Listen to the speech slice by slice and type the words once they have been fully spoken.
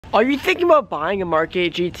Are you thinking about buying a Mark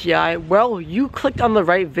 8 GTI? Well, you clicked on the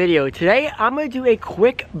right video. Today, I'm going to do a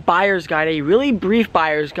quick buyer's guide, a really brief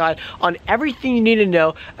buyer's guide on everything you need to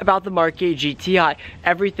know about the Mark 8 GTI.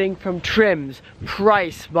 Everything from trims,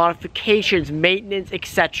 price, modifications, maintenance,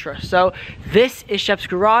 etc. So, this is Shep's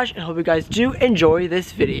Garage, and I hope you guys do enjoy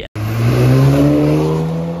this video.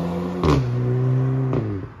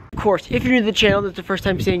 Of course, if you're new to the channel, this is the first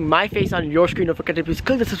time seeing my face on your screen, don't forget to please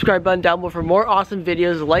click the subscribe button down below for more awesome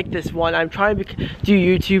videos like this one. I'm trying to do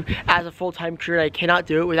YouTube as a full-time career, and I cannot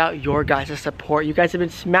do it without your guys' support. You guys have been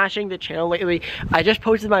smashing the channel lately. I just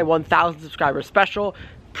posted my 1,000 subscriber special.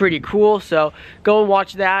 Pretty cool, so go and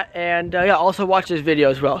watch that, and yeah, also watch this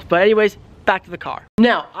video as well. But anyways, back to the car.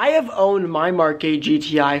 Now, I have owned my Mark 8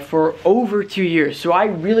 GTI for over 2 years, so I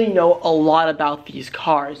really know a lot about these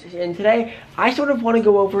cars. And today, I sort of want to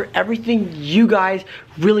go over everything you guys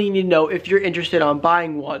really need to know if you're interested on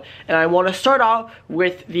buying one. And I want to start off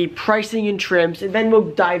with the pricing and trims, and then we'll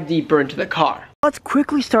dive deeper into the car. Let's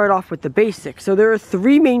quickly start off with the basics. So there are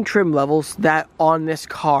 3 main trim levels that on this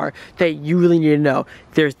car that you really need to know.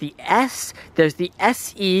 There's the S, there's the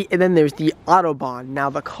SE, and then there's the Autobahn. Now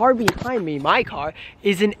the car behind me, my car,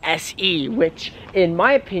 is an SE, which in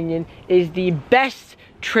my opinion is the best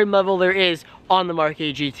trim level there is on the Mark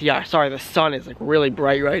 8 GTI. Sorry, the sun is like really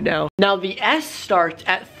bright right now. Now the S starts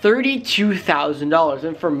at $32,000,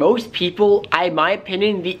 and for most people, in my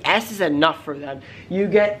opinion, the S is enough for them. You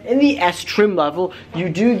get, in the S trim level, you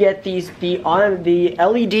do get the LED,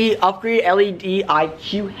 upgraded LED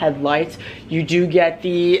IQ headlights. You do get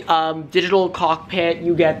the digital cockpit,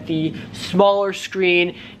 you get the smaller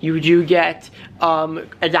screen, you do get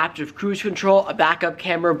adaptive cruise control, a backup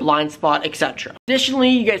camera, blind spot, etc.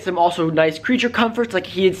 Additionally, you get some also nice creature comforts like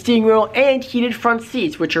heated steering wheel and heated front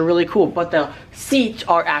seats, which are really cool. But the seats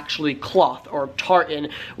are actually cloth or tartan,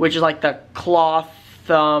 which is like the cloth,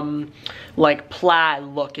 like plaid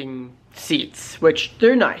looking seats, which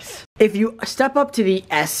they're nice. If you step up to the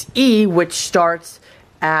SE, which starts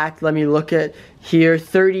at, let me look at here,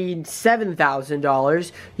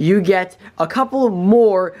 $37,000, you get a couple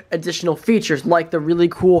more additional features like the really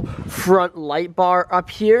cool front light bar up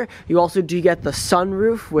here. You also do get the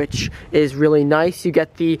sunroof, which is really nice. You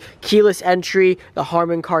get the keyless entry, the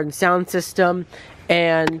Harman Kardon sound system,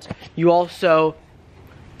 and you also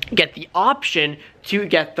get the option to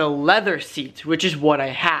get the leather seats, which is what I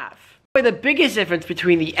have. The biggest difference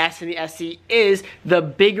between the S and the SE is the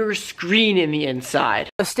bigger screen in the inside.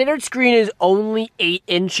 The standard screen is only 8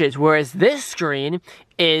 inches, whereas this screen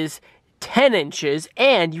is 10 inches,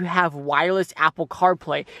 and you have wireless Apple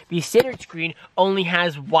CarPlay. The standard screen only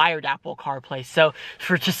has wired Apple CarPlay. So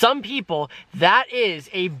to some people, that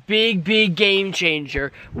is a big game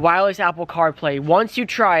changer. Wireless Apple CarPlay. Once you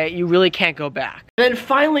try it, you really can't go back. And then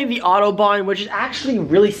finally, the Autobahn, which is actually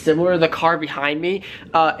really similar to the car behind me,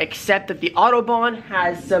 except that the Autobahn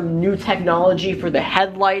has some new technology for the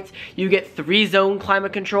headlights. You get 3-zone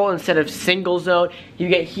climate control instead of single zone. You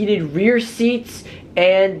get heated rear seats,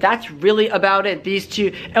 and that's really about it. These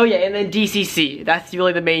two, oh yeah, and then DCC. That's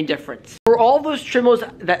really the main difference. For all those trim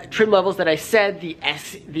levels that I said, the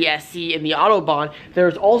SE, and the Autobahn,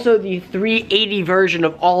 there's also the 380 version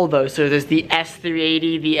of all of those. So there's the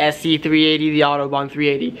S380, the SE 380, the Autobahn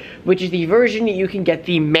 380, which is the version you can get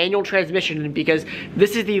the manual transmission in, because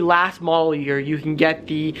this is the last model year you can get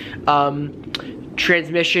the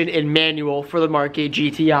transmission in manual for the Mark 8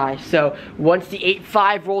 GTI. So once the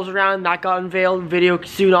 8.5 rolls around, that got unveiled, video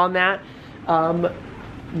soon on that,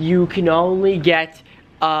 you can only get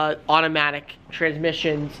automatic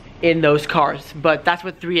transmissions in those cars. But that's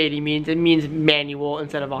what 380 means. It means manual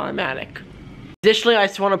instead of automatic. Additionally, I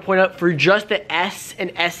just want to point out, for just the S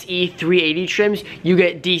and SE 380 trims, you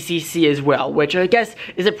get DCC as well, which I guess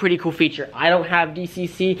is a pretty cool feature. I don't have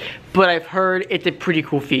DCC, but I've heard it's a pretty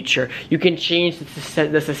cool feature. You can change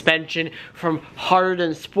the suspension from harder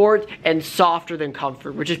than sport and softer than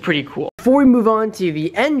comfort, which is pretty cool. Before we move on to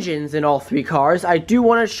the engines in all 3 cars, I do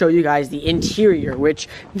want to show you guys the interior, which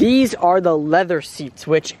these are the leather seats,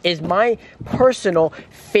 which is my personal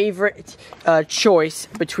favorite choice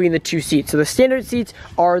between the 2 seats. So the standard seats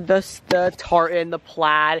are the tartan, the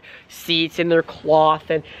plaid seats, and they're cloth,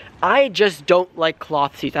 and I just don't like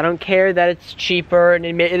cloth seats. I don't care that it's cheaper and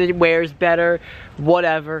it wears better,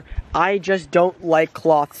 whatever. I just don't like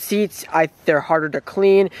cloth seats. They're harder to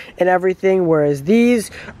clean and everything, whereas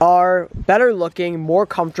these are better looking, more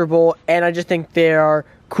comfortable, and I just think they are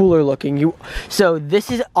cooler looking. So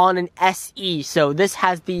this is on an SE, so this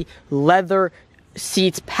has the leather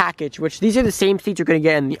seats package, which these are the same seats you're going to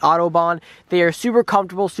get in the Autobahn. They are super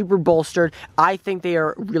comfortable, super bolstered. I think they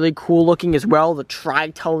are really cool looking as well. The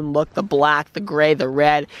tri-tone look, the black, the gray, the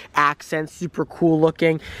red accents, super cool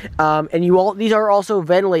looking. And these are also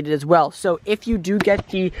ventilated as well. So if you do get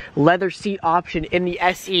the leather seat option in the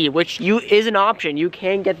SE, which is an option, you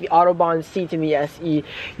can get the Autobahn seats in the SE.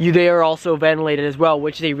 They are also ventilated as well,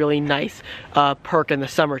 which is a really nice perk in the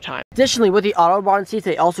summertime. Additionally, with the Autobahn seats,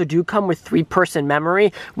 they also do come with 3-person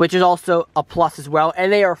memory, which is also a plus as well,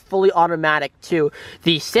 and they are fully automatic too.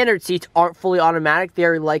 The standard seats aren't fully automatic.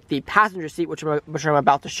 They're like the passenger seat, which I'm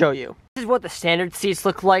about to show you. This is what the standard seats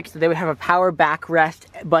look like. So they would have a power backrest,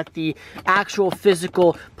 but the actual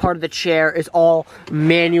physical part of the chair is all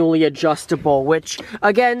manually adjustable, which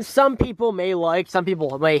again, some people may like, some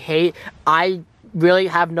people may hate. I really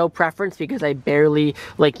have no preference because I barely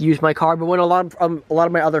use my car, but when a lot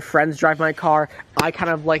of my other friends drive my car, I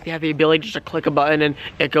kind of like to have the ability just to click a button and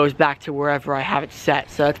it goes back to wherever I have it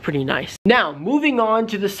set, so that's pretty nice. Now, moving on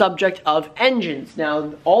to the subject of engines.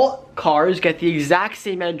 Now, all cars get the exact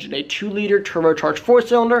same engine, a 2-liter turbocharged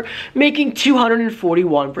 4-cylinder, making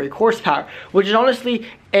 241 brake horsepower, which is honestly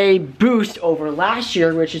a boost over last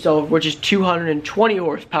year, which is 220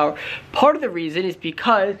 horsepower. Part of the reason is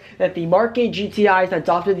because that the Mark 8 GTIs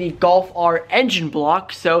adopted the Golf R engine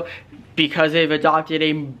block, so because they've adopted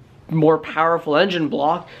a more powerful engine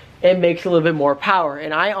block, it makes a little bit more power.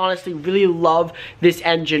 And I honestly really love this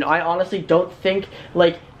engine. I honestly don't think,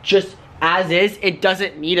 just as is, it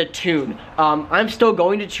doesn't need a tune. I'm still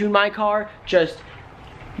going to tune my car, just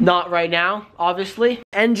not right now, obviously.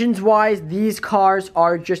 Engines wise, these cars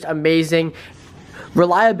are just amazing.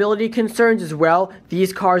 Reliability concerns as well,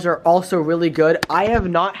 these cars are also really good. I have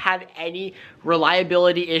not had any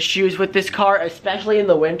reliability issues with this car, especially in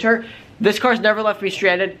the winter. This car's never left me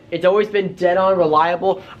stranded. It's always been dead on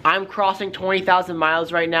reliable. I'm crossing 20,000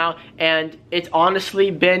 miles right now, and it's honestly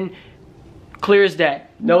been clear as day,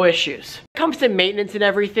 no issues. When it comes to maintenance and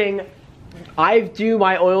everything, I do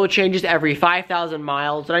my oil changes every 5,000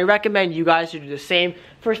 miles, and I recommend you guys to do the same,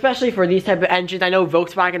 especially for these type of engines. I know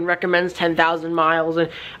Volkswagen recommends 10,000 miles, and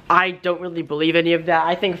I don't really believe any of that.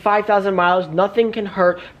 I think 5,000 miles, nothing can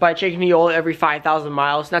hurt by changing the oil every 5,000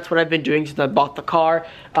 miles, and that's what I've been doing since I bought the car.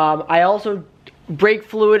 I also brake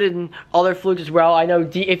fluid and other fluids as well. I know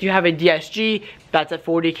if you have a DSG, that's at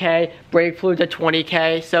 40K, brake fluids at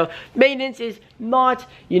 20K. So maintenance is not,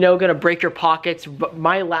 gonna break your pockets. But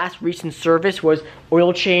my last recent service was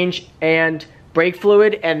oil change and brake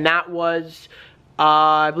fluid, and that was,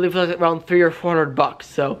 I believe it was around $300 or $400,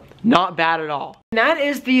 so not bad at all. And that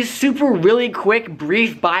is the really quick,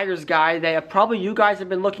 brief buyer's guide that probably you guys have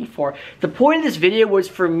been looking for. The point of this video was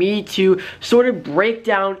for me to sort of break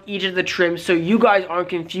down each of the trims so you guys aren't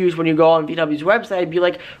confused when you go on VW's website and be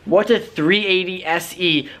like, what's a 380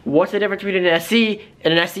 SE? What's the difference between an SE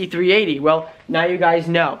and an SE 380? Well, now you guys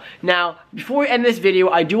know. Now, before we end this video,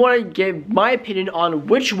 I do want to give my opinion on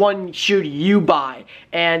which one should you buy.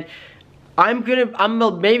 And I'm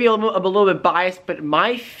maybe a little bit biased, but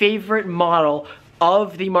my favorite model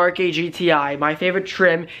of the Mark 8 GTI, my favorite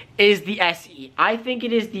trim, is the SE. I think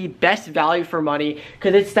it is the best value for money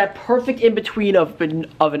because it's that perfect in between of an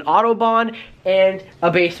Autobahn and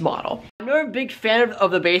a base model. I'm not a big fan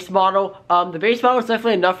of the base model. The base model is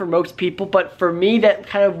definitely enough for most people, but for me that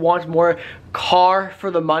kind of wants more car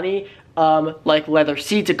for the money, like leather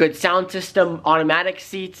seats, a good sound system, automatic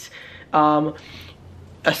seats, a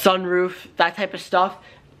sunroof, that type of stuff.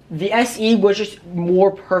 The SE was just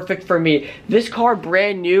more perfect for me. This car,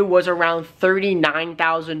 brand new, was around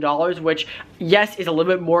 $39,000, which, yes, is a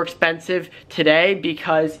little bit more expensive today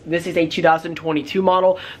because this is a 2022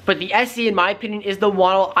 model. But the SE, in my opinion, is the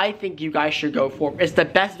model I think you guys should go for. It's the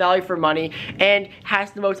best value for money and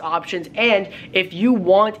has the most options. And if you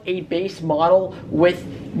want a base model with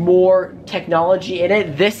more technology in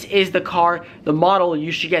it, this is the car, the model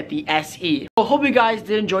you should get, the SE. I hope you guys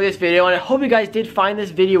did enjoy this video, and I hope you guys did find this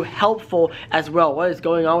video helpful as well. What is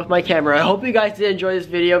going on with my camera? I hope you guys did enjoy this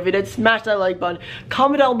video. If you did, smash that like button.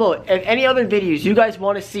 Comment down below if any other videos you guys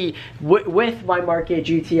want to see with my Mark 8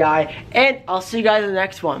 GTI, and I'll see you guys in the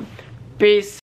next one. Peace.